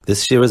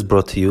This shiur is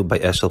brought to you by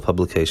Eshel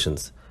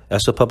Publications.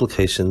 Eshel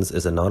Publications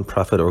is a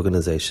non-profit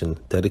organization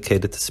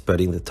dedicated to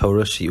spreading the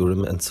Torah,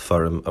 shiurim, and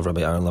sefarim of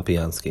Rabbi Aaron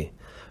Lopiansky.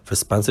 For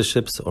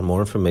sponsorships or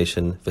more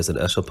information, visit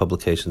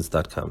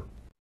eshelpublications.com.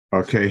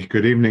 Okay,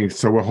 good evening.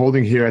 So we're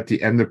holding here at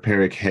the end of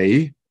Perek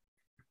Hey,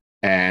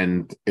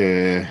 and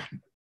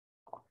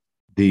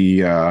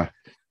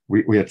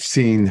we had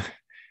seen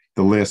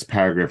the last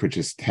paragraph, which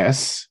is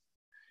Tes.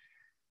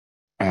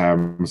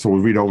 So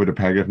we'll read over the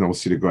paragraph and then we'll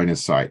see the going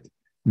inside.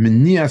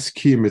 Menias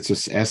ki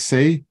mitzvahs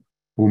essay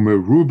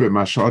umerube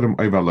mashadam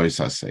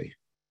oivalois essay.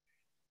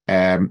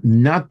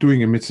 Not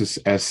doing a mitzvahs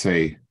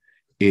essay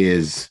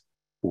is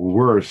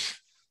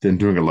worse than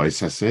doing a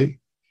lois essay.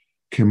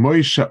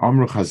 Kemoisha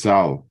amru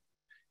chazal,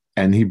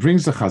 and he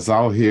brings the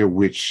chazal here,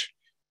 which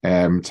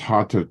it's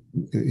hard to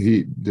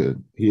he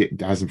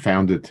hasn't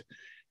found it.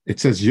 It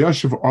says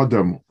Yoshev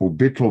Adam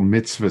ubitl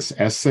mitzvahs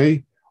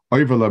essay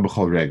oivala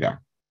b'chol rega.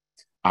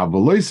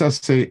 Avalois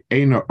essay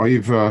eina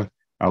oiva.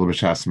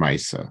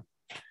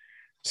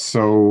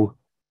 So,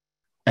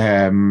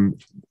 at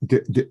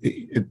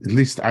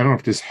least I don't know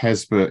if this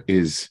hezbollah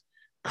is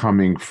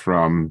coming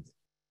from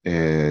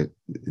Devin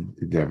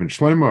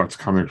Shleima or it's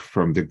coming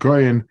from the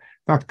Goyen.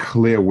 Not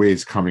clear where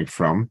it's coming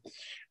from,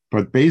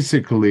 but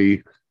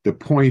basically the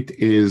point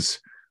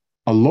is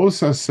a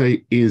los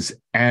essay is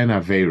an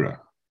avera.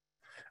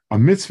 A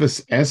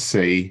mitzvah's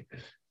essay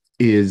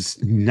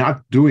is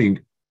not doing.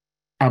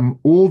 I'm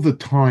all the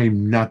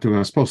time not doing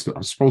what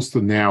I'm supposed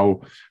to now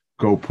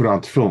go put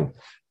on film.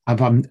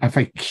 If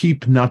I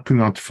keep not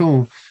putting on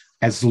film,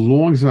 as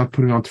long as I'm not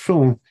putting on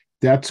film,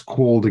 that's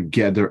called a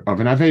gather of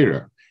an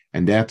avera,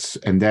 and that's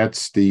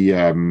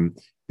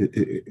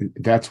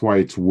why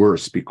it's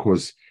worse,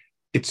 because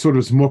it sort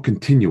of is more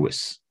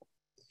continuous.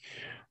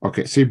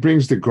 Okay, so he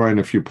brings the Goy in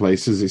a few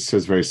places. He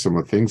says very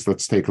similar things.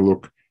 Let's take a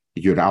look.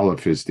 Yud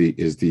Aleph is the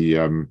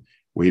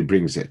where he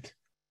brings it.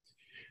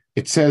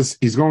 It says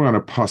he's going on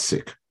a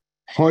pasuk.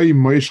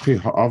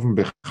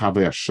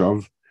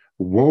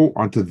 Woe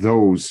unto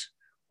those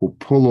who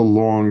pull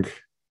along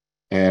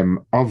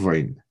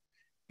oven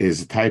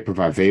is a type of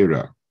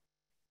avera,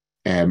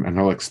 and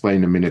I'll explain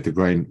in a minute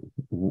going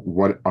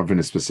what oven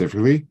is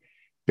specifically.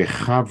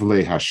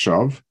 Bechavle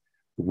hashav,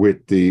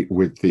 with the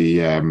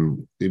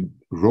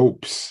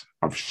ropes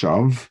of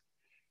shav,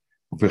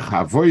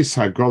 v'chavois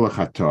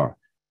hagolachator,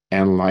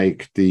 and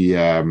like the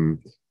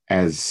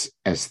as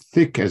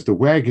thick as the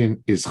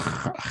wagon is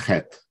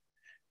chet.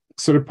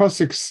 So the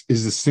pasuk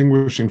is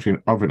distinguishing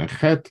between oven and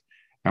chet,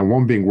 and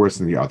one being worse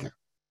than the other.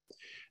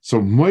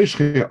 So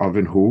moishche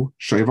oven hu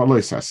shoiv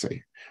alois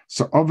asay.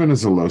 So oven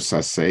is a los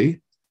asay,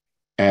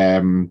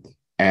 and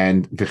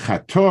the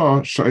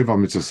chator shoiv al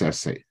mitzvahs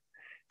asay.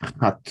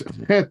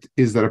 Chet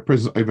is that a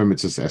person over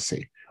mitzvahs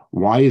asay.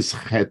 Why is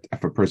chet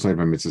if a person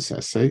over mitzvahs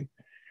asay?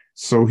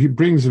 So he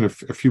brings in a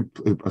few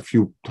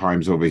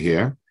times over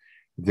here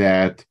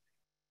that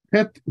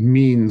chet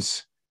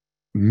means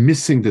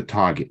missing the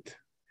target,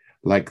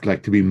 like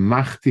to be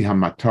machti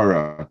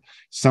hamatara.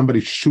 Somebody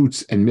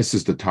shoots and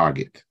misses the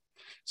target.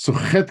 So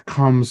chet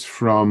comes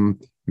from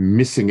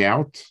missing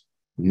out,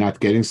 not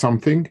getting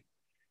something.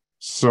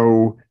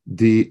 So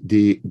the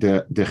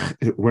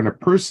when a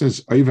person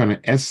is over an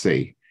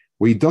essay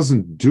where he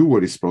doesn't do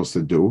what he's supposed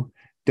to do,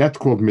 that's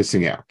called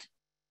missing out.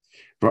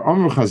 But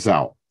Amr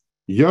Chazal,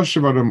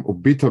 Yoshev Adam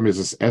ubita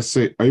mitzvahs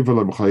essay over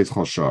lebchalit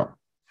chol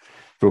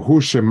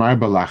v'hu shemai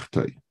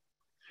balachtoi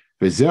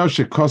v'zeh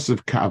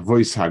shekosev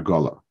ka'avois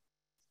hagola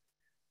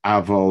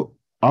aval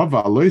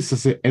lois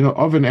asay eno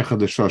oven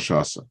echad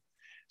l'shoshasa.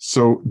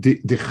 So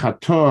the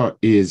chator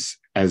is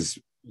as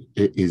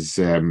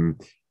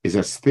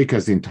thick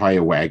as the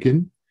entire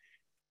wagon,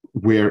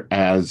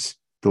 whereas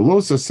the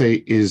los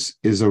asay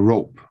is a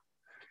rope.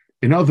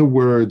 In other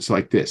words,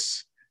 like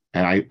this,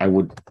 and I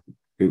would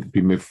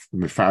be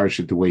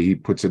mefarish the way he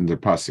puts it in the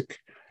pasuk.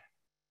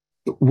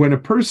 When a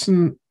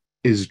person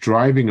is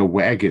driving a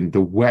wagon,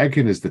 the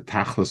wagon is the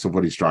tachlis of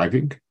what he's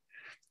driving,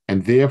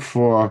 and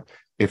therefore,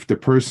 if the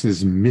person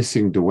is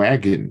missing the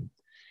wagon,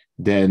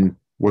 then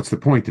what's the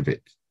point of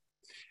it?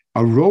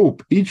 A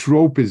rope, each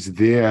rope is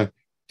there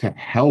to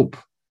help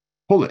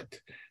pull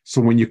it.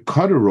 So when you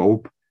cut a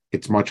rope,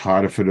 it's much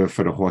harder for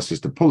the horses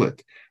to pull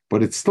it,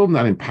 but it's still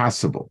not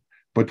impossible.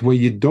 But when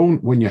you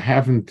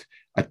haven't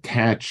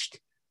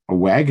attached a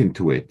wagon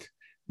to it,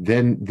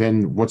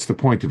 then what's the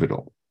point of it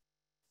all?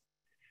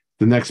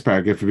 The next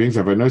paragraph brings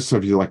so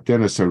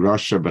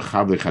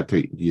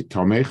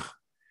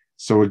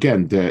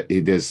again,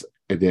 there's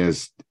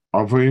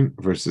oven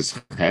versus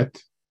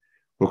chet.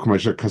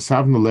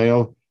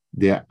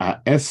 The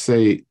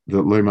essay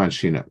the loy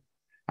manshina.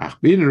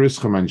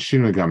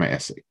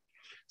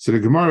 So the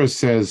Gemara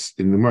says,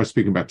 in the Gemara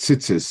speaking about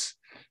tzitzis,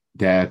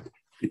 that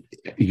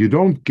you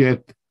don't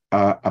get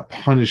a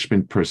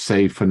punishment per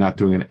se for not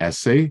doing an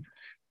essay,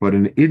 but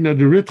in idna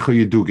deritcha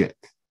you do get.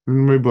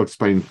 Maybe we'll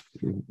explain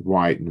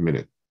why in a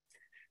minute.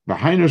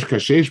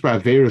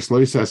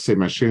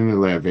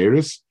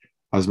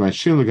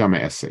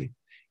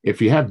 If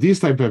you have these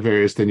type of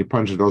areas, then you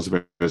punish those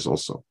areas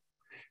also.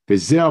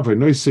 וזהו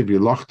ונויסי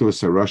וילחתו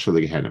הסרשה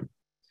לגהנם.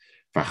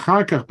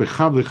 ואחר כך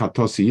בחבלי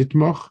חטוס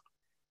יתמוך,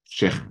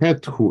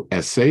 שחט הוא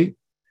essay,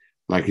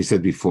 like he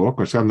said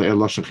before, כשם לאל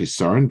לא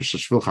שחיסרן,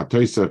 בשביל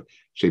חטויסה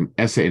שהם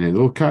essay אין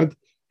הנילכד,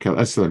 כאל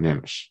essay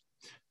לנמש.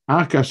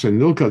 אך כאשר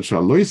נילכד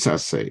שלא יישא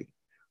essay,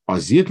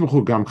 אז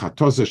יתמכו גם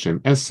חטויסה שהם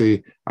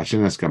essay, אשר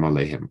נס גם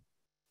עליהם.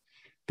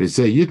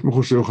 וזה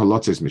יתמכו שיוכל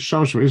לצאת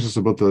משם, שמריש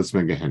לסבלת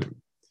לעצמם גהנם.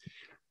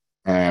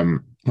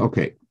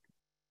 Okay,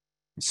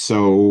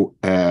 so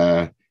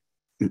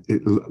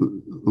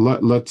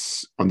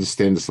let's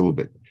understand this a little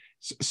bit.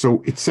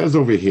 So it says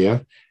over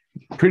here,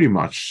 pretty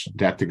much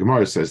that the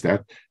Gemara says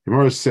that. The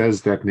Gemara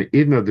says that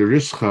Ne'idna de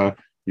Rishcha,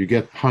 you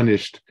get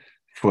punished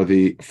for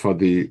the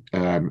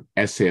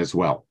essay as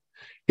well.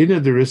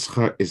 Idna de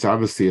Rishcha is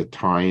obviously a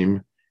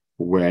time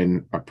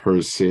when a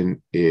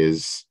person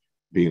is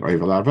being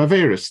overlapped by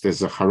various.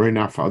 There's a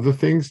charena for other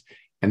things,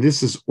 and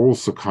this is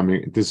also part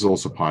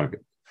of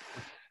it.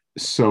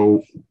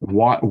 So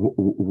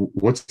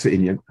what's the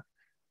Inyan?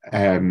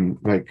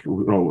 Like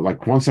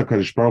once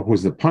HaKadosh Baruch Hu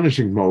is the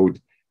punishing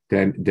mode,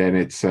 then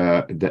it's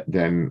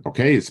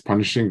okay, it's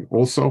punishing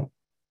also.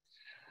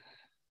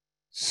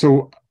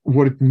 So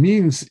what it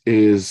means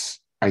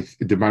is,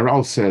 the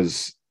Maral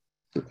says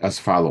as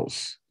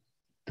follows.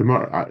 The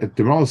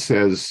Maral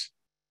says,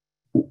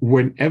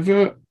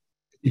 whenever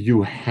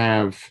you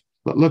have,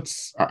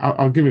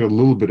 I'll give you a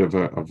little bit of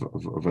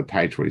a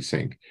tight what he's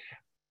saying.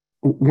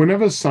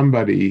 Whenever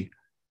somebody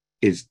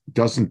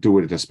doesn't do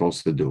what they're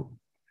supposed to do,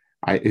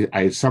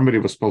 somebody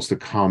was supposed to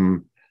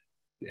come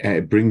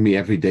bring me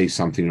every day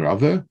something or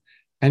other,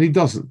 and he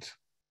doesn't.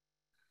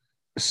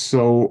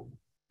 So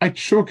I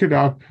chalk it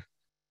up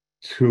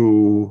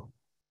to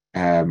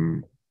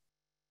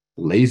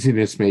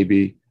laziness,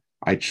 maybe.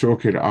 I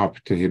chalk it up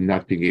to him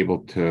not being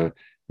able to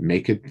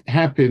make it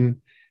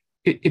happen.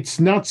 It's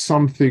not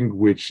something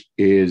which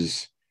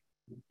is,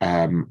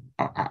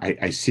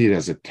 I see it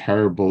as a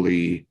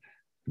terribly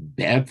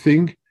bad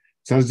thing.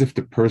 It's not as if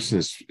the person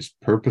is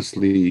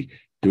purposely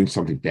doing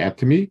something bad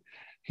to me.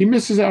 He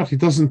misses out. He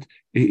does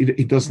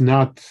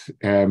not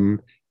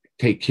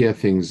take care of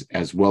things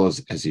as well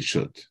as he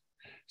should.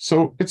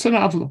 So it's an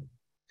avla.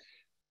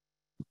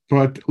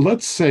 But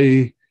let's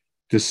say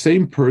the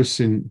same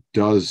person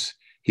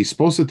he's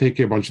supposed to take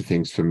care of a bunch of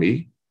things for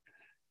me,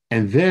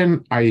 and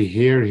then I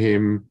hear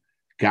him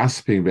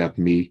gossiping about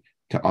me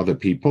to other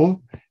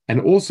people,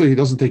 and also he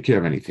doesn't take care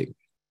of anything.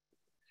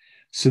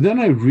 So then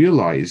I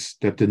realize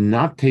that the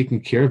not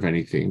taking care of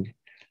anything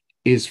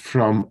is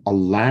from a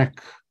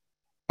lack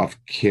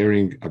of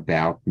caring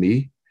about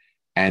me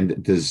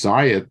and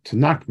desire to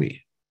knock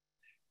me,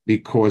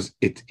 because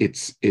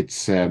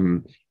it's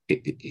an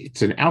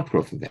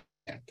outgrowth of that.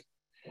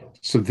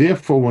 So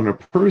therefore, when a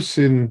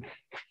person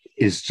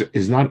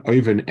is not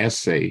over an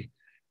essay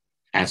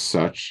as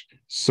such,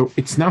 so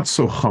it's not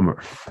so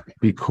hummer,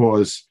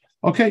 because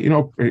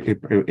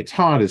it's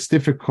hard, it's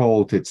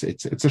difficult, it's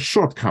a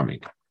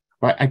shortcoming.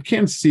 But I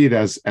can't see it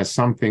as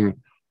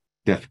something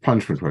that's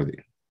punishment worthy.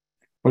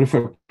 But if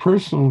a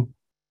person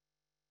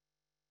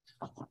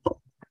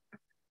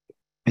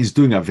is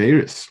doing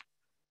Averis,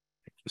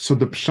 so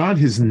the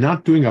pshat is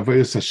not doing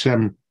Averis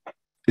Hashem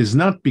is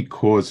not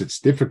because it's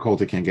difficult,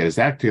 he can't get his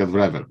act together,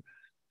 whatever.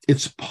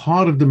 It's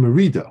part of the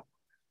merida.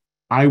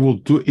 I will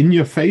do in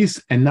your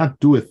face and not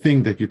do a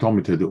thing that you told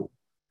me to do.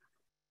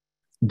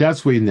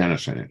 That's where you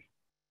understand it.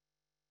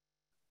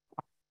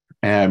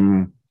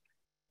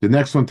 The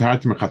next one,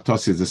 Tahatim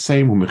Chatos, is the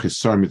same.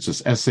 Umechisar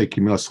mitzvahs essay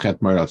kimilas chet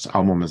moirats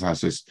almo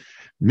mezasis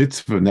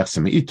mitzvah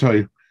nechsem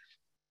itoy.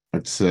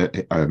 It's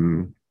the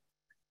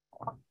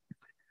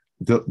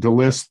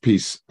last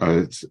piece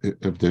of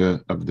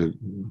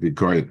the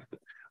Goyen.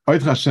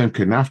 Oit Hashem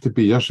kenafte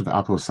bi Yoshev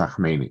Apo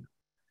Sachmeni.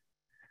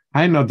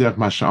 I know derech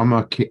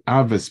mashama ki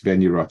aves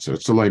ben yirotzer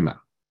Shleima.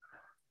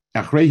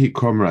 Achrei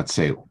hikom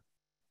ratzeu.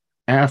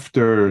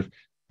 After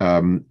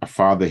a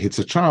father hits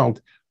a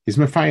child, he's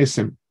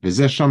mefayesim.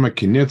 V'zeh shama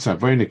ki nirtza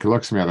avoyne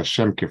kiloks me'al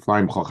Hashem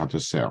kiflayim chol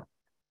chatoser.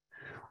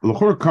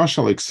 L'chor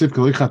kasha leksiv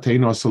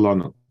k'lichateinu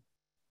asalonu.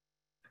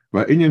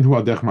 Va'inyan hu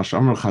aderech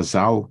mashama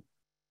chazal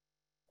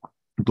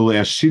dole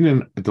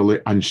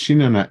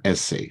anshinana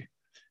essay.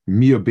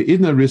 Mio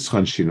beidna rischa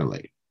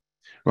anshinale.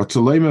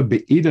 V'tzolema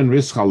beidna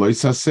rischa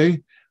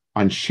loisase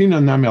anshina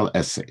namel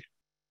essay.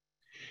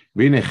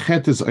 V'ine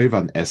chet is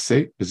oivan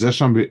essay. V'zeh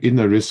sham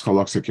beidna rischa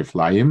lokse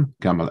kiflayim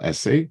gamal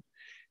essay.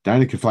 So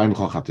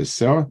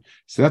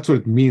that's what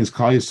it means.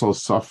 Klal Yisrael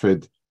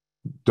suffered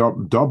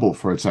double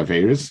for its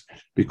averis,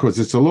 because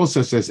it's a law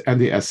that says and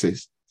the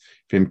essays.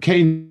 So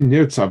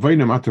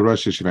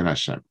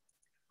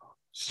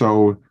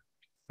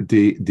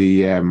the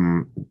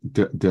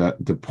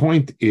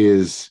point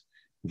is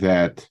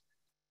that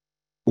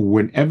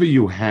whenever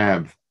you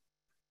have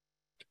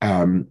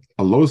a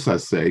los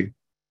essay,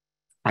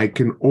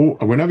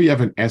 whenever you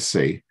have an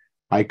essay,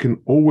 I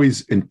can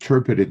always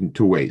interpret it in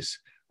two ways: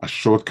 a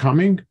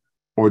shortcoming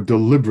or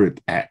deliberate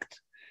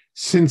act.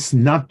 Since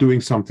not doing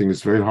something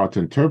is very hard to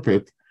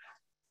interpret,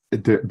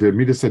 the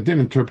Midas Adin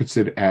interprets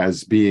it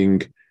as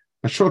being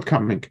a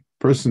shortcoming.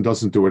 person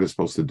doesn't do what it's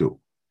supposed to do.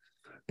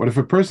 But if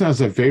a person has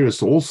a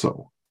virus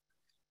also,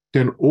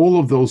 then all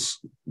of those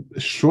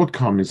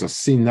shortcomings are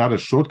seen not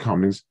as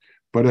shortcomings,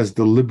 but as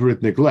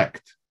deliberate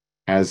neglect,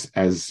 as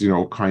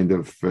kind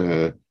of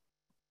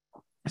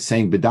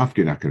saying bedafka,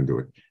 you're not going to do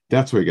it.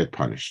 That's where you get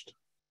punished.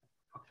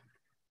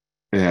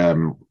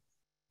 Then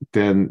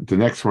the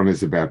next one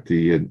is about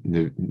the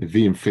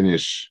Nevi'im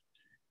finish.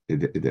 We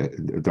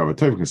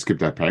can skip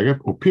that paragraph.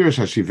 Upirish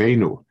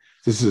hashivenu.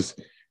 This is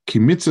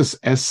kimitzas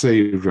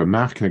essay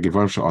ramach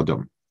negivon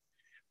sh'adam.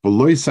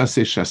 V'loy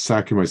saseh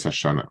shasa k'mois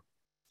hashana.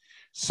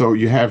 So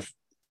you have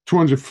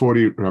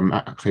 240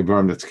 ramach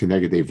chivarim that's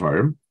keneged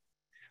evarim.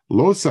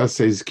 Lo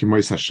saseh is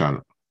k'mois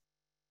hashana.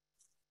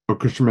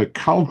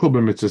 Ukishmekalkol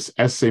b'mitzas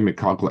essay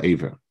mekalkol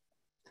eva.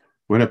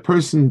 When a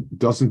person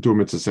doesn't do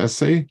mitzvahs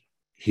essay,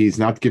 he's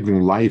not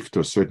giving life to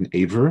a certain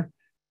aver,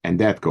 and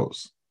that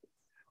goes.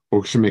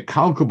 Since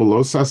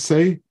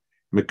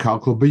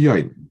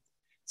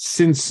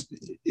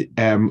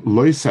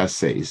loisa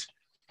says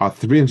are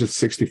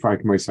 365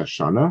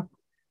 Hashana,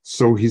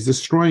 so he's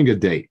destroying a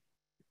day.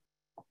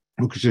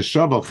 So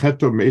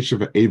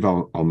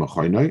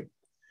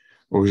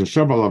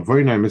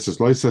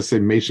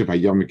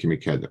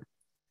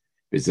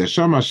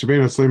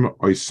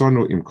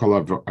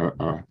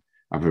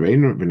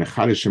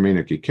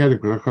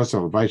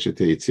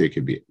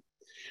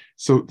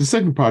the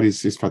second part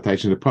is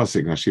Fataish in the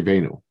Pasik,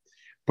 Nashivenu.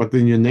 But the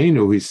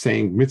Yonenu, he's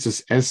saying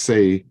mitzvahs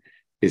essay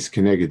is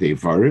Keneged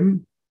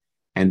Evarim,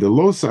 and the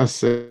Los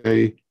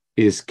essay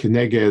is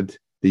Keneged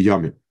the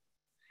Yomim.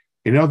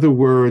 In other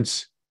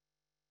words,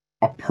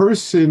 a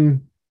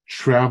person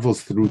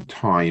travels through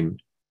time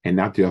and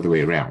not the other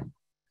way around.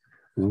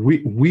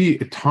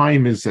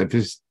 Time is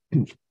it's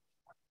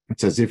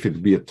as if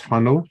it'd be a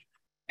tunnel,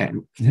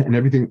 and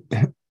everything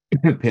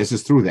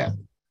passes through that.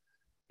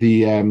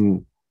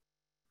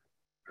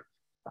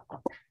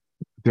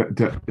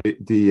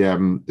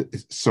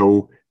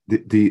 So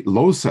the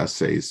los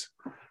essays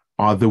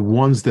are the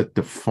ones that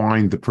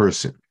define the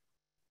person.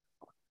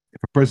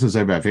 If a person is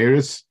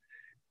Avaris,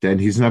 then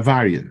he's an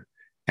Avarian,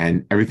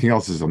 and everything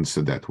else is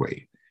understood that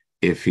way.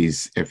 If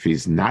he's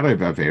not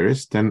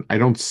Avaris, then I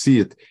don't see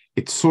it.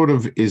 It sort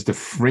of is the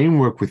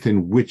framework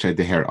within which I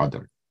deher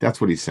Adam. That's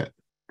what he said.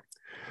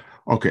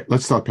 Okay,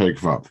 let's start Perek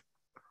Vav.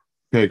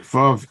 Perek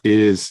Vav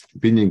is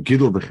binyan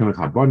gidul b'chinuch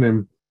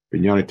habonim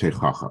binyan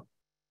teichacha.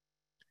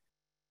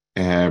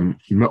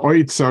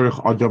 Me'oid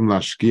tzarich adam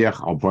lashgiach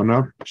al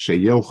bonav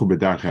sheyelchu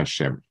b'darch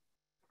Hashem.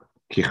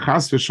 Ki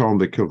chas v'shalom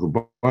dekilchu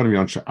bonim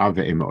yan she'av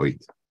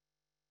ve'emoid.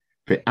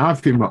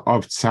 Ve'af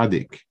ima'av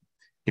tzadik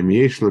im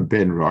yesh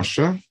ben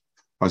rasha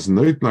as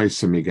noit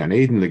nois migan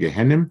eden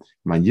legehenim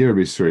man yir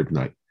b'surib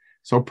noit.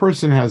 So a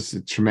person has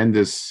a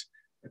tremendous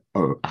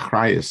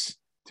achrayus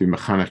to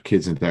mechanech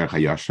kids in Derech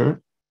HaYashar,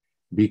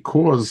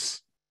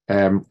 because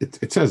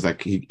it says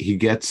like he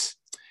gets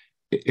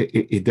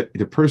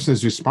the person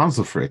is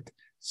responsible for it,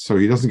 so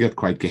he doesn't get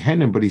quite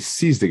Gehenim, but he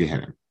sees the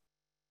Gehenim.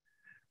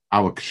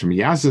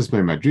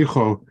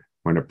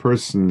 When a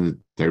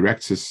person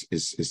directs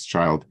his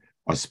child,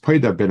 then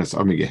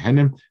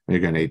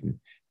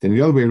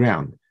the other way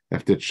around,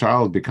 if the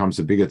child becomes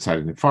a bigger tzaddik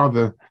than the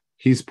father,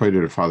 he's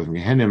pointed the father from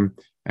Gehenim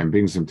and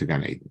brings him to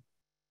Gan Eden.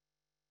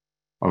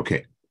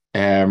 Okay.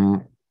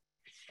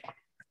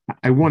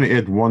 I want to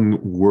add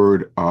one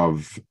word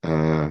of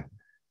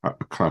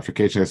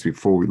clarification as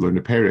before we learn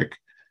the Perek.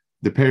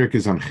 The Perek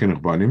is on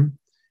Chinuch Banim.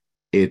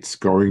 It's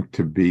going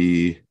to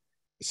be,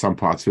 some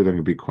parts of it are going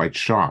to be quite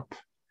sharp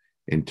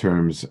in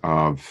terms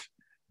of,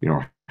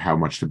 how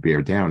much to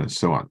bear down and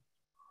so on.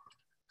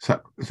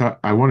 So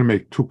I want to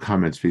make two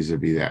comments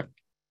vis-a-vis that.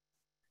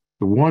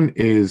 The one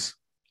is,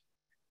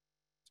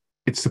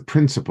 it's the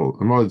principle.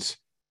 In other words,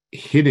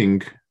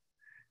 hitting.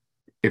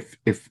 If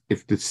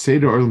the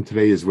Seder Olam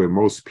today is where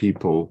most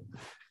people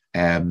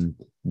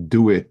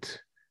do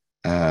it,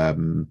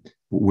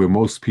 where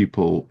most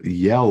people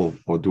yell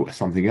or do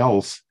something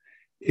else,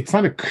 it's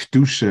not a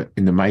kedusha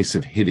in the mice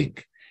of hitting.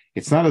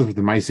 It's not as if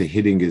the mice of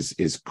hitting is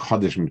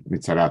kaddish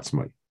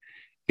mitzaratzmai.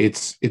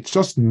 It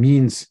just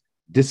means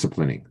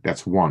disciplining.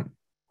 That's one.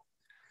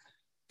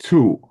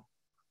 Two,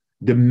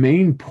 the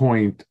main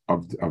point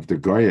of the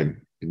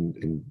Goyen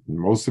in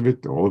most of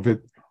it, all of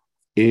it,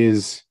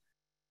 is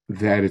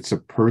that it's a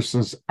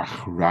person's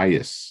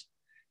achrayus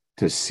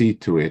to see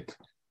to it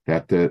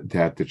that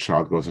the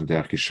child goes in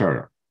derech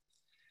yeshara.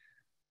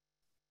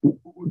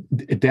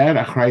 That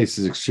achrayus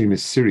is extremely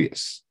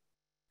serious.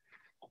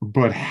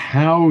 But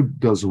how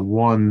does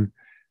one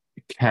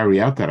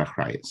carry out that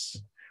achrayus?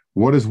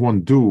 What does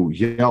one do?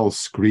 Yell,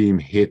 scream,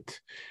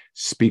 hit,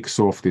 speak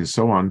softly, and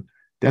so on.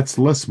 That's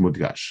less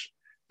mudgash.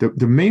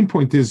 The main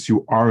point is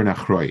you are an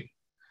achrayus.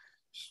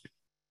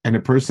 And a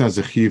person has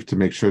a chiv to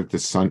make sure that the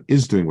son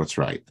is doing what's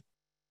right.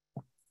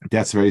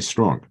 That's very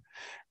strong.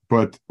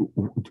 But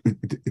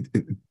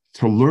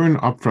to learn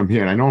up from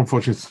here, and I know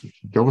unfortunately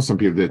there were some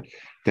people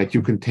that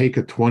you can take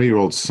a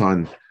 20-year-old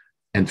son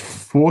and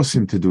force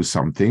him to do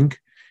something,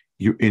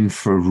 you're in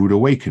for a rude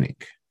awakening.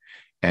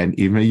 And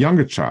even a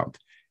younger child.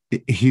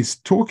 He's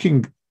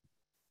talking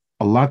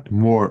a lot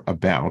more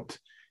about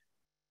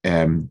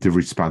the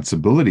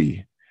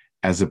responsibility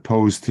as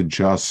opposed to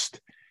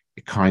just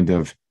kind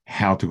of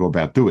how to go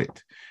about do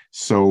it.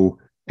 So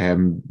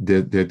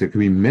there can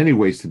be many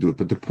ways to do it,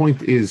 but the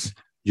point is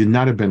you're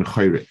not a ben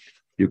chayret.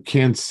 You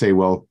can't say,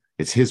 well,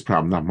 it's his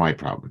problem, not my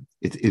problem.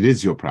 It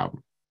is your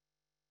problem.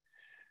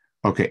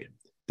 Okay,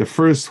 the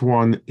first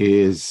one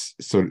is,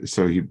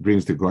 so he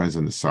brings the goyans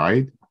on the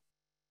side.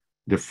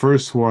 The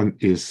first one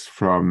is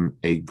from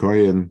a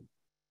goyan,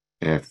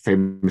 a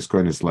famous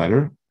goyan's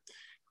letter,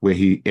 where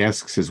he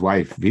asks his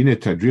wife, Vina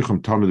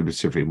tadrichum tamid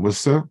b'sifrei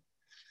Musa,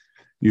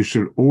 you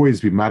should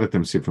always be mad at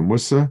them sifrei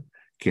Musa,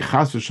 ki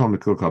chas v'shalom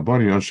mikol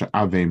kaboni yonsha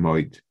avei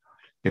moed.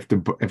 If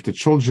the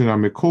children are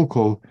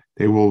mikulkul,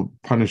 they will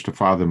punish the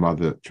father and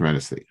mother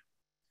tremendously.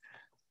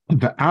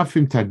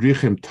 V'afim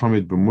tadrichim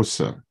tamid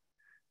b'Musa,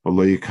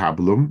 v'lo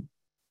yikablum,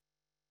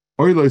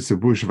 oy lo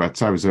yisabu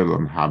shvatzav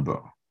zerlam haba.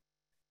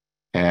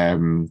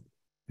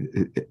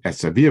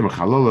 Esaviyah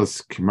mechalolas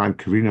kiman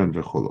karinan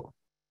v'cholo.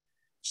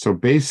 So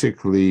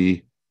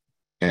basically,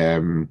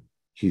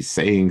 he's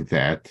saying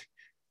that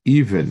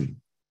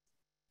even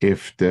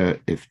if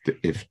the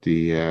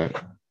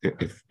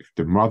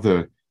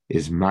mother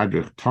is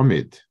madrich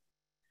tamid,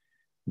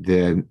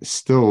 then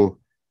still,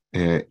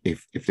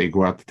 if they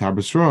go out to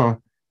Tabbas Ra,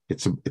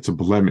 it's a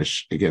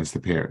blemish against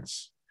the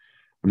parents.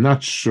 I'm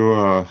not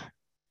sure.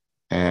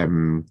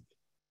 I'm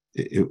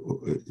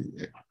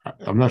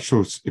not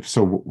sure if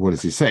so. What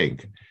is he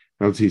saying?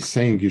 He's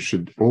saying you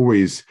should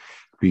always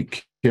be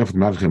careful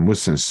madrich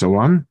Musa and so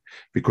on,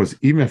 because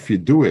even if you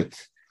do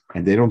it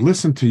and they don't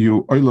listen to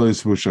you,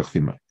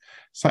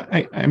 so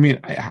I mean,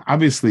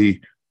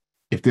 obviously,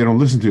 if they don't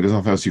listen to you, there's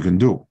nothing else you can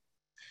do.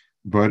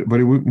 But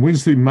it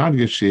means to be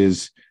madgish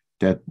is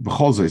that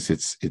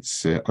it's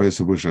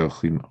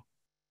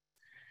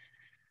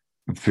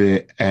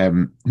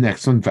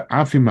next one,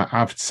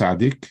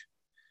 tzaddik.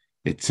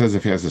 It says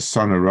if he has a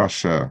son of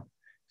Russia,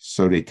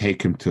 so they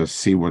take him to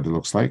see what it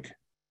looks like.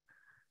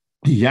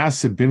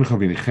 Yaseh bincha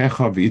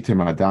v'nichecha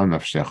v'item adam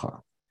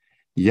nafshecha.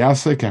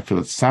 Yaseh kafil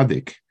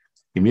tzaddik.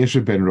 Im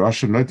yeshe ben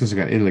Russia noitas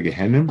gan in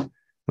legehenim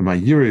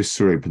l'mayir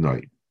yisurei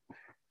b'noi.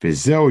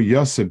 V'zeo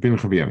Yaseh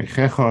bincha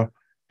v'nichecha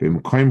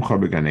v'imkoimcha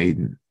b'gan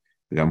Eden.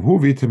 V'gam hu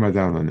v'item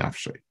adam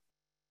nafshei.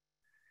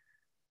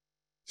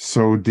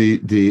 So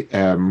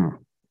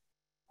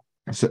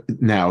so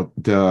now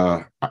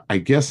I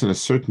guess in a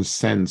certain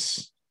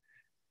sense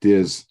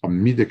there's a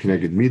midah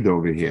connected midah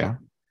over here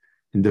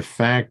in the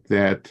fact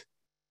that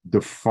the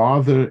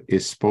father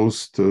is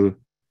supposed to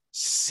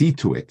see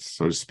to it,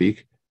 so to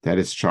speak, that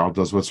his child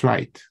does what's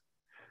right.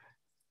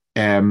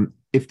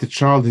 If the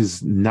child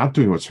is not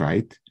doing what's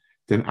right,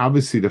 then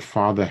obviously the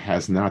father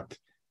has not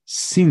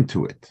seen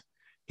to it.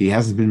 He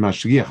hasn't been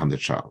mashgiach on the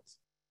child.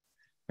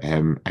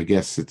 I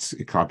guess it's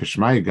klapish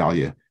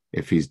galia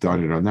if he's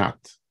done it or not.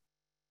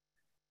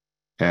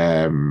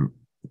 The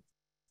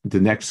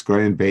next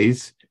Goyen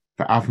base,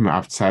 V'afim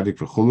af tzadik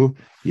v'chulu,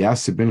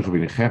 Yasser bin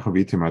chavinichecha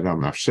v'itim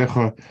adam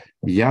nafshecha,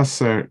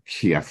 Yasser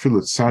ki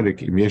afilu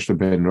tzadik im yesh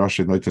ben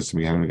Rasha noitas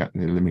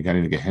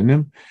l'migani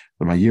negehenim,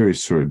 l'mayir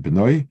yisur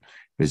b'noi,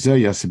 v'zeh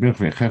Yasser bin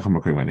chavinichecha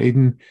makoy van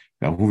Eden,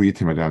 v'amhu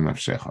v'itim adam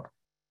nafshecha.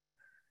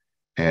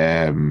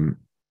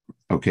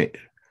 Okay.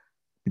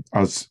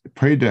 As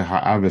Preda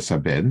ha'aves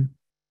haben,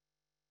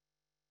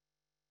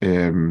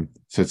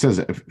 so it says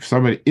if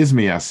somebody is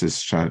miyas's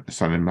son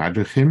in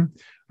madrichim,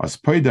 as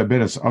Preda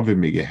ben as avim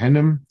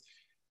migehenim,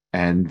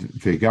 and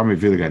v'gam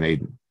v'ilgan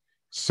Eden.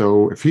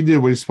 So if he did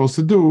what he's supposed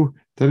to do,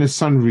 then his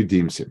son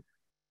redeems him.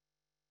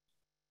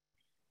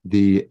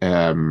 The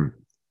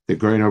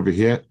going over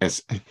here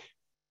as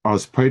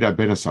Preda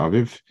ben as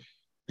aviv,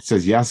 it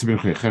says Yaseh ben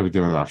chaychev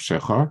v'dim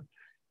alafshecha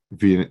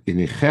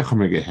v'inichecha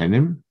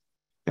migehenim.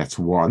 That's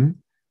one.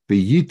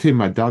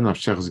 V'yitim adan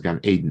nafshech gan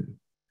Eden.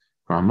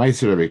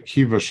 V'amaiser Rabbi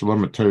Kiva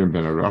Shalom Atorim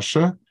ben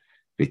Arasha.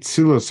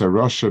 V'tzilos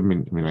Arasha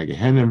min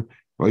hagehenim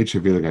v'oitche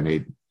v'il gan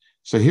Eden.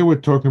 So here we're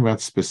talking about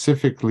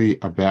specifically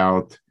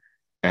about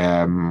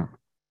we're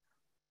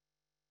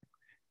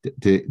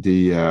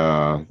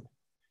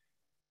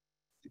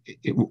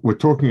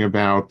talking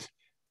about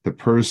the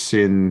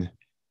person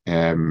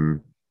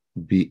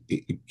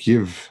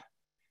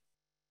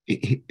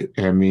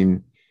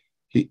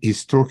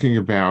he's talking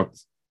about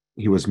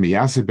he was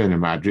miyaseh ben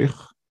madrich,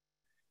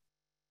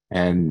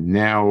 and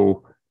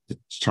now the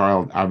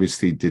child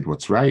obviously did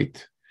what's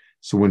right.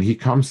 So when he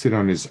comes to it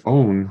on his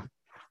own,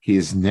 he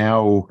is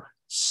now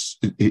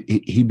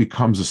he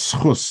becomes a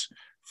schus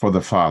for the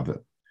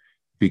father,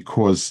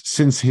 because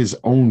since his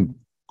own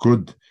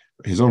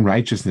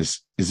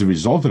righteousness is a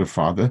result of the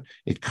father,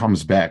 it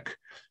comes back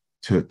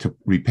to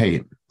repay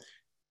him.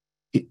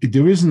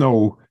 There is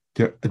no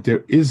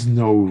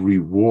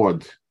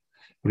reward.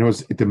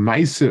 The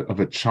ma'aseh of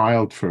a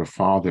child for a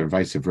father and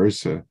vice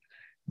versa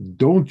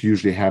don't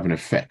usually have an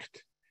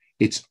effect.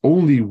 It's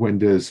only when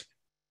there's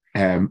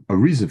a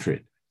reason for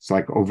it. It's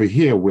like over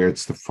here where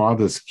it's the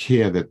father's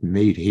care that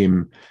made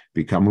him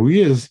become who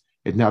he is,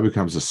 it now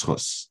becomes a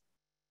schus.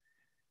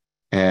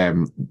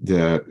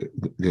 The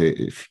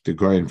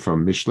going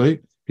from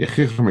Mishlei,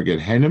 Yechichim again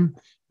Henim,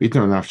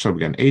 Bitam Nafshab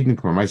again Aiden,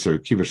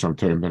 Kmamaiser Kiva Sham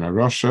Terim Ben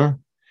Arasha,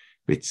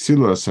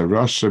 Bitzilas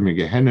Arasha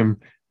Migehenim,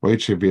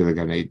 Boiche Bila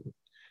Gan Aiden.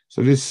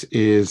 So this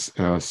is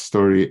a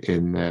story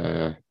in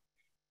the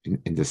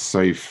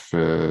Seif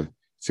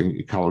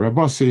Kal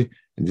Rabasi,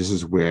 and this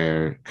is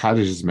where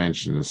Kaddish is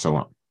mentioned and so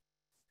on.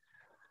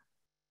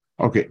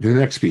 Okay, the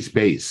next piece,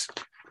 base.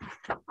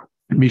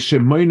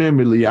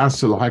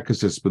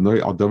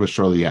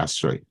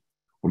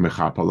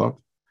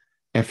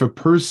 If a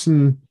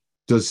person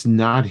does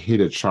not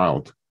hit a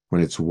child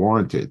when it's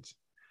warranted,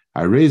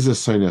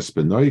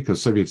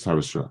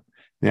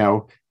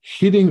 now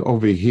hitting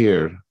over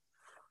here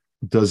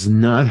does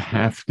not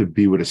have to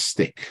be with a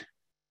stick.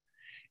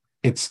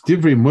 It's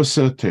divrei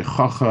musa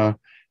techacha,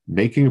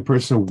 making a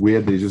person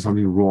aware that he's doing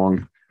something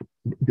wrong.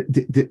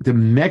 The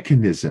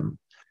mechanism,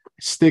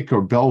 stick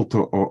or belt,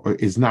 or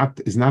is not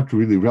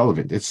really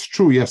relevant. It's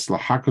true, yes,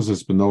 lahakas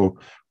esbeno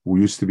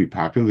used to be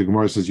popular. The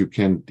Gemara says you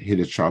can't hit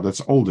a child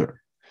that's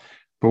older.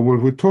 But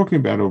what we're talking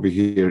about over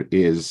here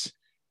is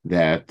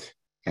that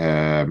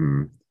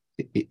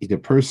the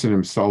person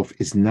himself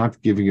is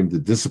not giving him the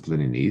discipline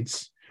he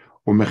needs,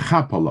 or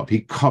mechapalav,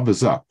 he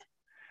covers up.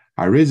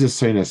 Then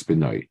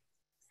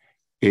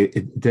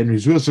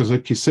Rizul says,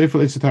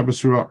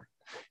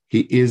 he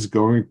is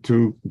going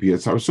to be a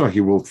tzarasura.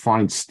 He will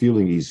find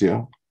stealing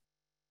easier.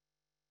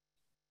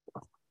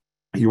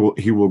 He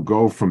will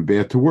go from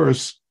bad to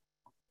worse.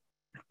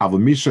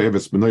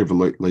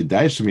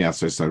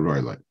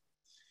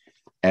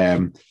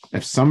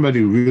 If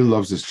somebody really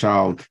loves his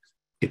child,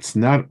 it's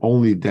not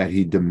only that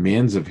he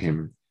demands of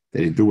him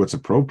that he do what's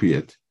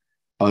appropriate.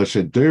 So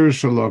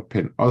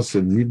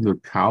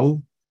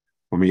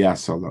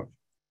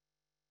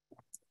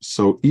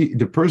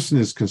the person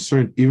is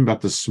concerned even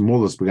about the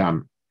smallest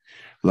pgam.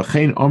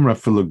 Even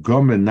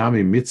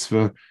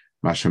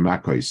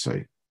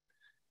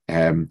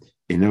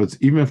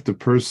if the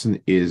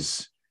person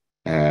is,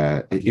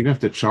 even if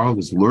the child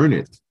is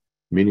learned,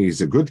 meaning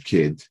he's a good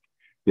kid,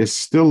 there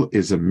still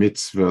is a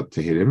mitzvah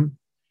to hit him.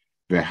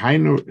 Now,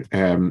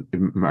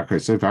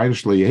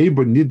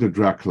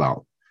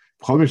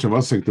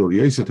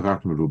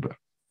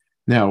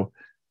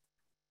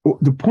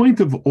 the point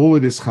of all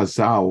of this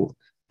chazal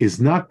is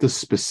not the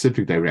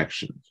specific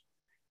direction.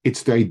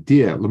 It's the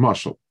idea,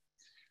 l'mashal.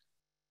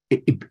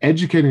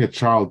 Educating a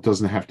child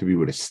doesn't have to be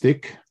with a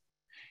stick.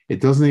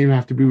 It doesn't even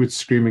have to be with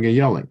screaming and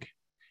yelling.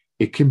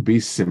 It can be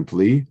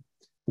simply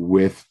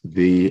with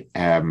the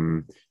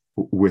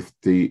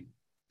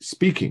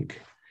speaking,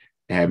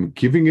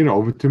 giving it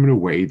over to him in a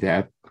way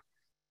that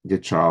the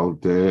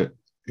child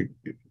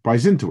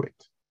buys into it.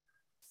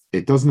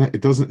 It doesn't.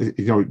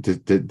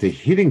 The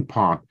hitting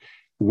part.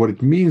 What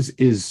it means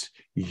is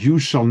you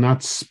shall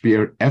not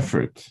spare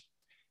effort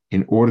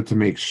in order to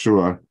make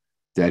sure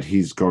that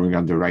he's going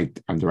on the right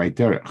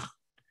derech.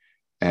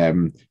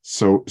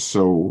 So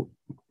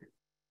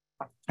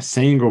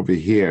saying over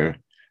here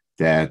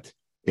that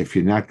if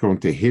you're not going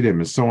to hit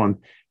him and so on,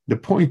 the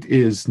point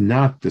is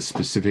not the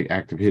specific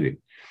act of hitting.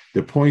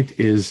 The point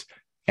is,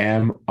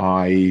 am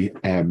I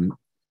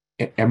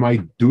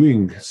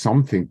doing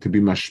something to be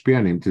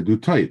mashpeanim, to do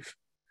toiv?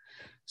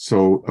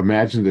 So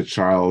imagine the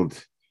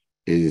child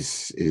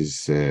is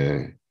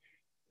I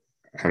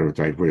don't know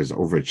the right word is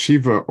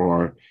overachiever,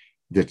 or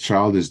the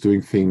child is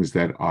doing things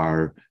that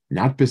are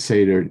not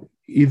beseder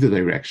either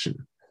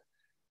direction.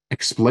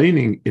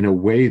 Explaining in a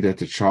way that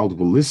the child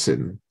will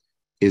listen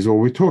is what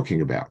we're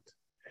talking about.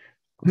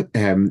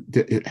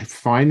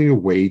 Finding a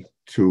way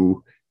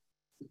to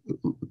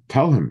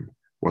tell him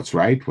what's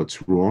right,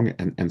 what's wrong,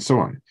 and so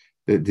on.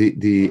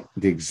 The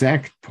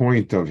exact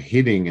point of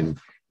hitting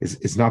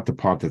is not the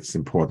part that's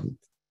important.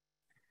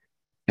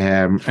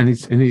 And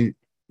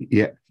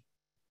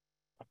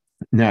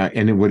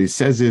what he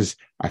says is,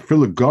 I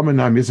feel a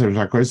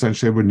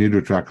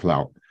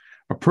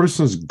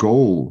person's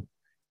goal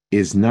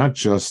is not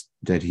just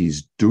that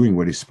he's doing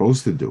what he's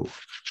supposed to do.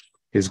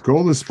 His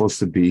goal is supposed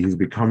to be he's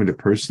becoming the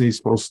person he's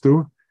supposed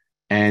to,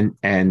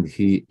 and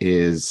he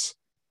is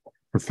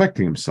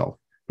perfecting himself.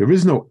 There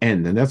is no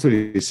end, and that's what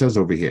he says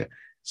over here.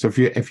 So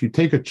if you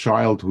take a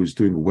child who's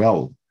doing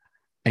well,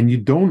 and you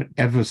don't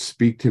ever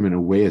speak to him in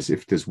a way as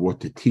if there's what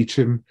to teach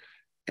him,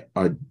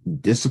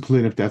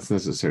 discipline if that's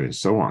necessary, and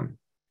so on,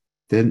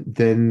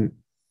 then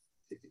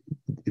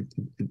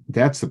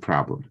that's the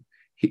problem.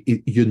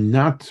 You're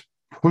not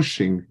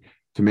pushing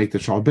to make the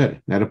child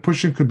better. Now, the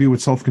pushing could be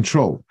with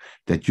self-control,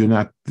 that you're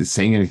not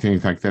saying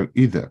anything like that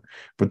either.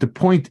 But the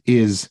point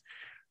is,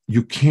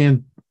 you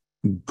can't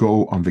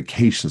go on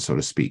vacation, so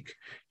to speak.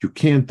 You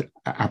can't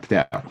opt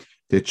out.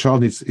 The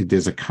child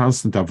there's a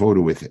constant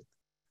avoda with it.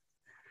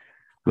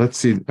 Let's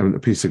see a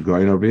piece of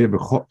going over here.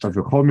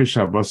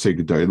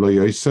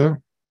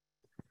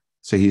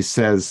 So he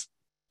says,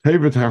 so the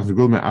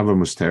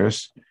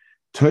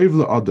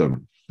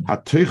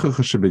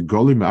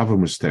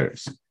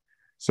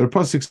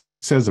pasuk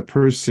says a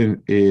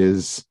person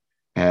is,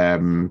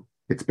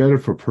 it's better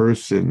for a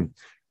person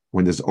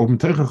when there's open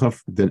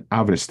teichachaf than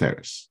avon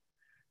esteres.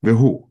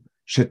 Vehu,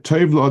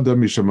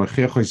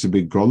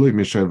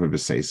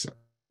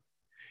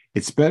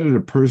 It's better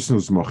the person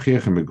who's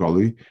mochiach in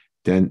begoli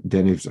than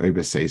if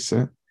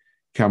oibeseisa.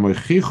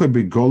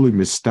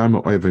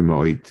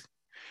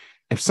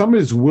 If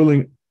somebody is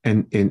willing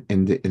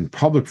in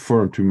public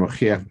forum to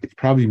mochiach, it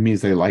probably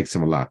means they like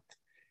him a lot.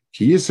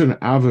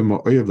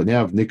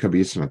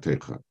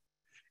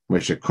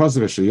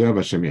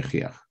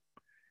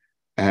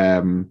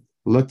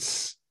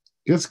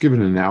 Let's give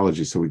an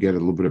analogy so we get a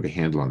little bit of a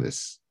handle on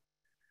this.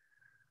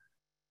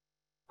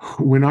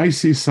 When I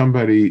see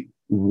somebody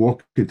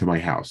walk into my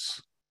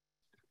house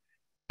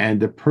and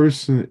the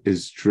person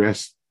is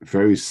dressed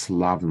very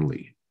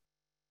slovenly,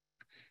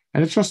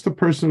 and it's just the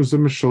person who's a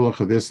mashulach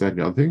of this, that, and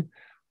the other thing,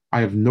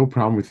 I have no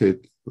problem with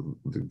it,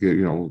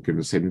 given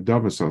the same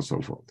dove and so on and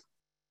so forth.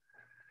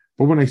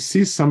 But when I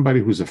see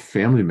somebody who's a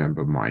family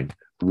member of mine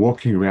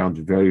walking around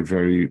very,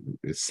 very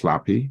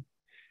sloppy,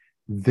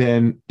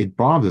 then it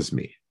bothers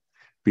me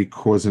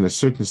because in a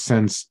certain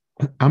sense,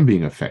 I'm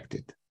being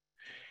affected.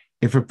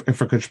 If a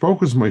Kadosh Baruch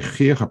Hu is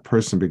moichiach a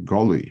person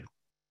begoli,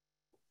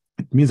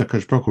 it means that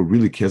Kadosh Baruch Hu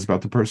really cares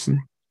about the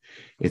person.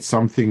 It's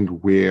something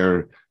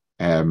where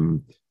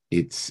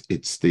it's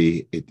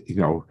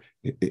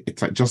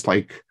just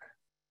like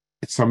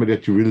it's somebody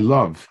that you really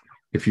love.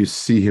 If you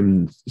see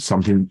him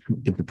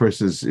if the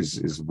person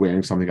is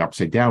wearing something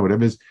upside down,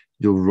 whatever it is,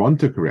 you'll run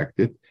to correct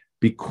it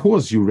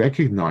because you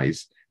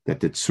recognize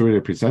that the tzur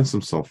that presents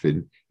himself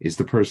in is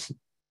the person.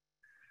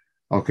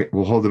 Okay,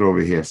 we'll hold it over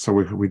here. So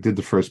we did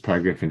the first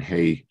paragraph in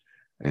Hay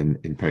and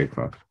in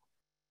Perek.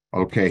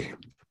 Okay,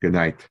 good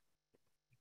night.